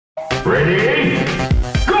Ready?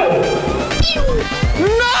 Go!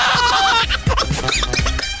 No!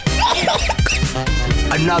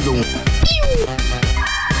 Another one.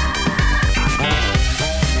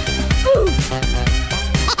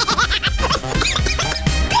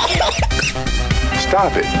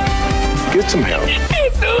 Stop it. Get some help.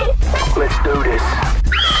 Let's do this.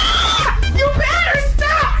 You better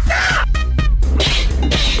stop! Stop!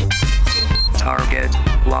 Target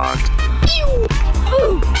locked.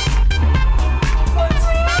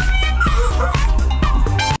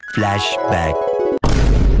 Flashback.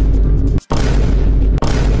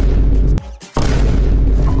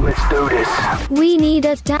 Let's do this. We need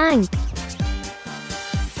a tank.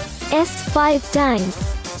 S5 tanks.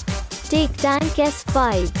 Take tank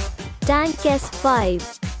S5. Tank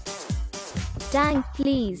S5. Tank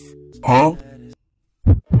please. Huh?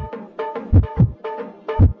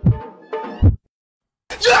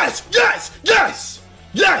 Yes! Yes! Yes!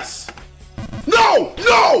 Yes! No!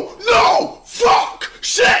 No! No! Fuck!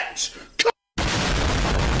 Shit!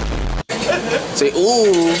 Say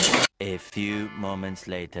ooh. A few moments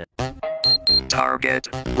later. Target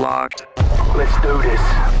locked. Let's do this.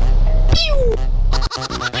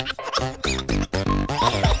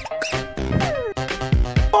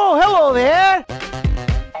 Oh, hello there!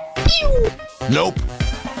 Nope.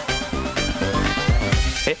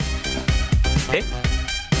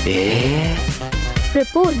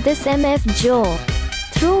 Report this MF Joe.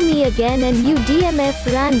 Throw me again and you DMF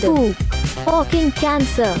random. Poop. Fucking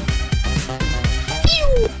cancer.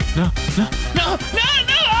 No!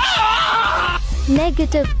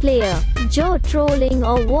 Negative player. Joe trolling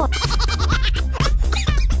or what?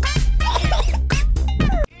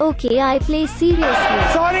 Okay, I play seriously.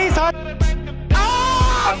 Sorry.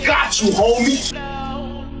 I got you, homie!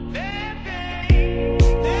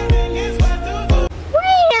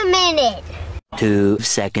 Wait a minute! 2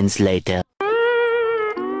 seconds later.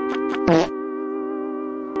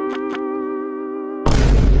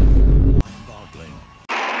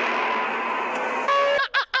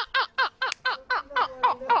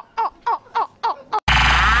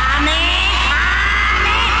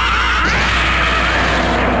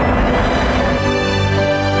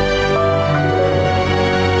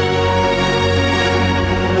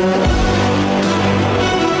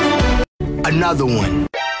 Another one.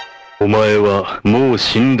 お前はもう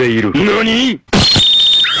死んでいる。何？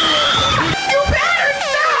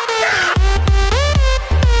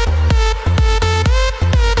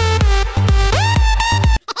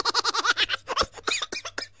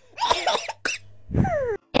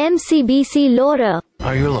 MCBC Laura.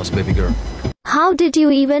 Are you lost, baby girl? How did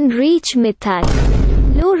you even reach Mythic?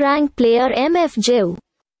 Low rank player MF Joe.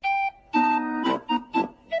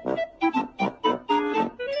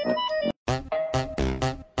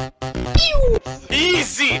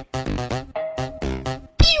 Easy!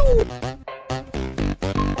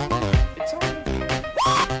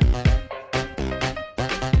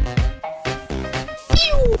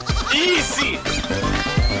 Easy!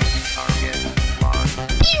 Target locked.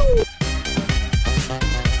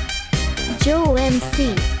 Joe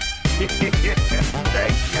MC.